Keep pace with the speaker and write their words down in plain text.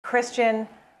Christian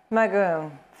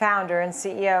Magoon, founder and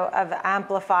CEO of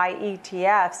Amplify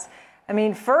ETFs. I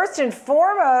mean, first and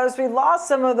foremost, we lost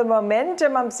some of the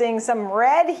momentum. I'm seeing some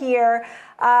red here.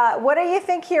 What do you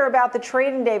think here about the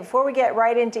trading day before we get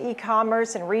right into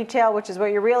e-commerce and retail, which is what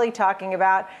you're really talking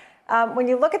about? When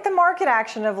you look at the market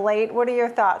action of late, what are your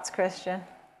thoughts, Christian?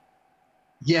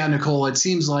 Yeah, Nicole, it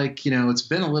seems like, it's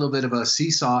been a little bit of a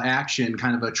seesaw action,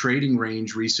 kind of a trading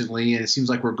range recently. And it seems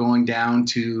like we're going down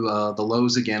to the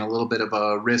lows again, a little bit of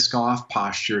a risk off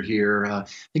posture here. I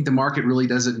think the market really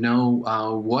doesn't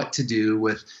know what to do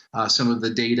with some of the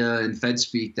data and Fed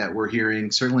speak that we're hearing.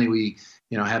 Certainly we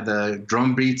have the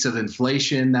drum beats of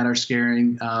inflation that are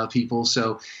scaring people.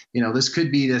 So, this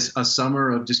could be a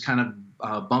summer of just kind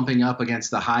of bumping up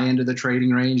against the high end of the trading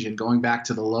range and going back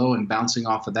to the low and bouncing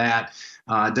off of that.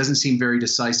 It doesn't seem very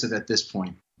decisive at this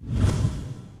point.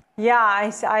 Yeah,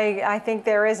 I think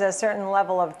there is a certain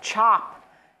level of chop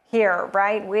here,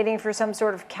 right? Waiting for some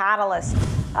sort of catalyst.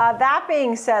 That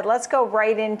being said, let's go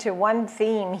right into one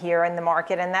theme here in the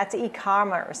market, and that's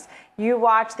e-commerce. You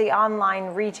watch the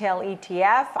online retail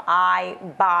ETF, I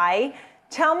buy.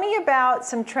 Tell me about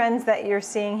some trends that you're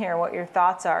seeing here, what your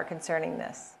thoughts are concerning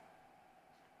this.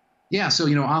 Yeah, so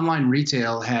online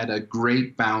retail had a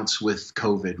great bounce with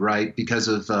COVID, right? Because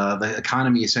of the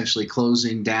economy essentially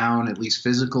closing down, at least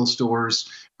physical stores,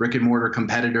 brick and mortar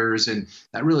competitors, and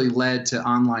that really led to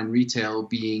online retail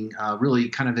being really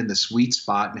kind of in the sweet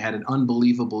spot and had an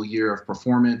unbelievable year of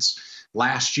performance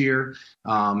last year.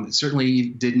 Certainly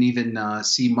didn't even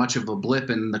see much of a blip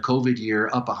in the COVID year,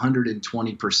 up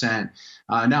 120%.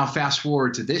 Now fast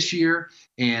forward to this year,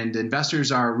 and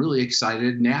investors are really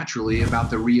excited naturally about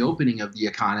the reopening of the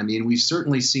economy. And we've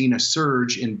certainly seen a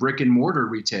surge in brick and mortar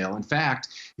retail. In fact,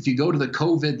 if you go to the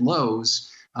COVID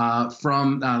lows,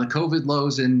 from the COVID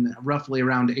lows in roughly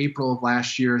around April of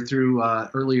last year through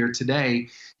earlier today,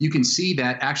 you can see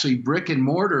that actually brick and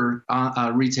mortar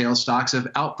retail stocks have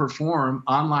outperformed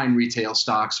online retail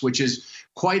stocks, which is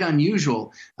quite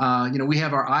unusual. We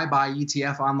have our iBuy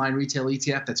ETF, online retail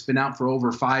ETF, that's been out for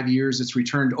over 5 years. It's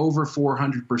returned over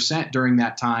 400% during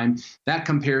that time. That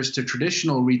compares to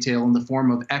traditional retail in the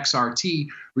form of XRT,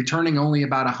 returning only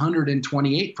about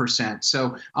 128%.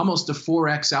 So almost a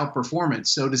 4x outperformance.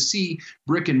 So to see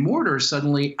brick and mortar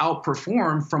suddenly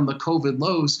outperform from the COVID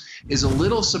lows is a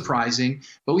little surprising,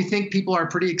 but we think people are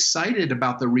pretty excited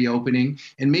about the reopening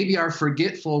and maybe are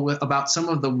forgetful about some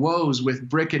of the woes with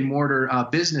brick and mortar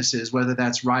businesses, whether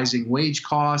that's rising wage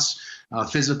costs,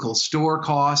 physical store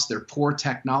costs, their poor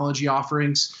technology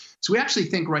offerings. So we actually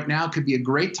think right now could be a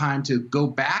great time to go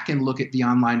back and look at the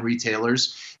online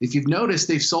retailers. If you've noticed,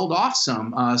 they've sold off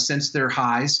some since their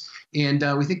highs. And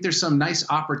we think there's some nice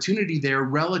opportunity there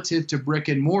relative to brick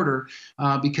and mortar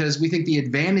because we think the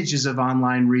advantages of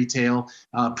online retail,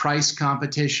 price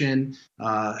competition,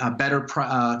 a better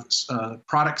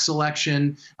product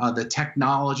selection, the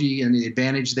technology and the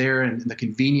advantage there and the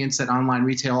convenience that online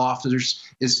retail offers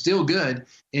is still good.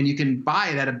 And you can buy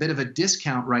it at a bit of a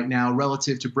discount right now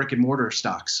relative to brick and mortar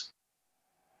stocks.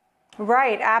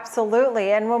 Right,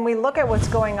 absolutely. And when we look at what's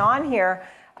going on here,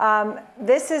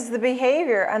 this is the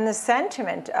behavior and the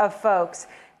sentiment of folks.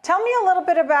 Tell me a little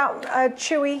bit about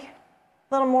Chewy, a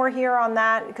little more here on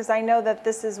that, because I know that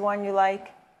this is one you like.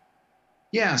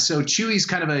 Yeah, so Chewy's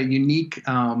kind of a unique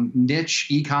niche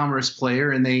e-commerce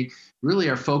player, and they really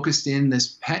are focused in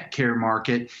this pet care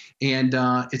market. And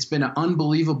it's been an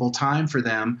unbelievable time for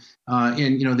them.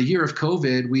 In the year of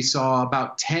COVID, we saw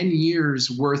about 10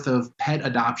 years worth of pet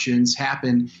adoptions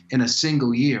happen in a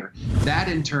single year. That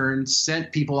in turn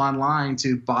sent people online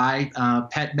to buy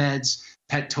pet meds,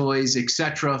 pet toys,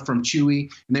 etc. from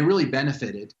Chewy, and they really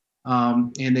benefited.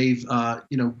 And they've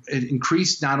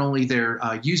increased not only their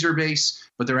user base,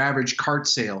 but their average cart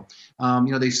sale.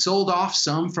 They've sold off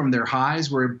some from their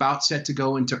highs. We're about set to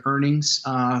go into earnings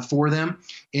for them,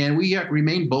 and we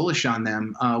remain bullish on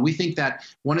them. We think that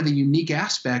one of the unique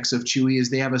aspects of Chewy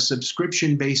is they have a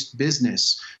subscription-based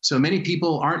business. So many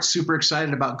people aren't super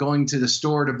excited about going to the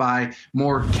store to buy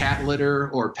more cat litter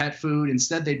or pet food.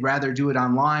 Instead, they'd rather do it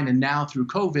online. And now through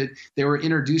COVID, they were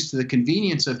introduced to the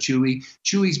convenience of Chewy.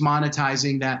 Chewy's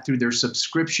monetizing that through their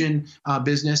subscription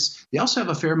business. They also have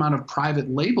a fair amount of private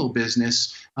label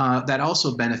business that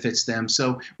also benefits them.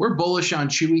 So we're bullish on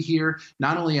Chewy here,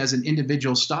 not only as an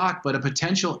individual stock, but a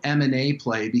potential M&A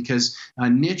play because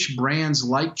niche brands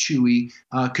like Chewy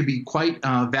could be quite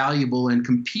valuable and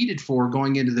competed for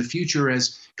going into the future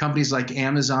as companies like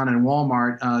Amazon and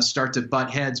Walmart start to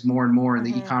butt heads more and more in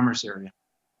the e-commerce area.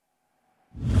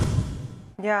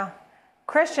 Yeah.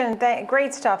 Christian,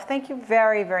 great stuff. Thank you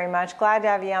very, very much. Glad to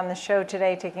have you on the show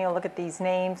today, taking a look at these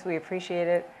names. We appreciate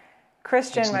it.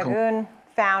 Christian Thanks, Nicole. Magoon,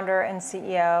 founder and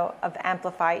CEO of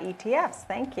Amplify ETFs.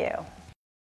 Thank you.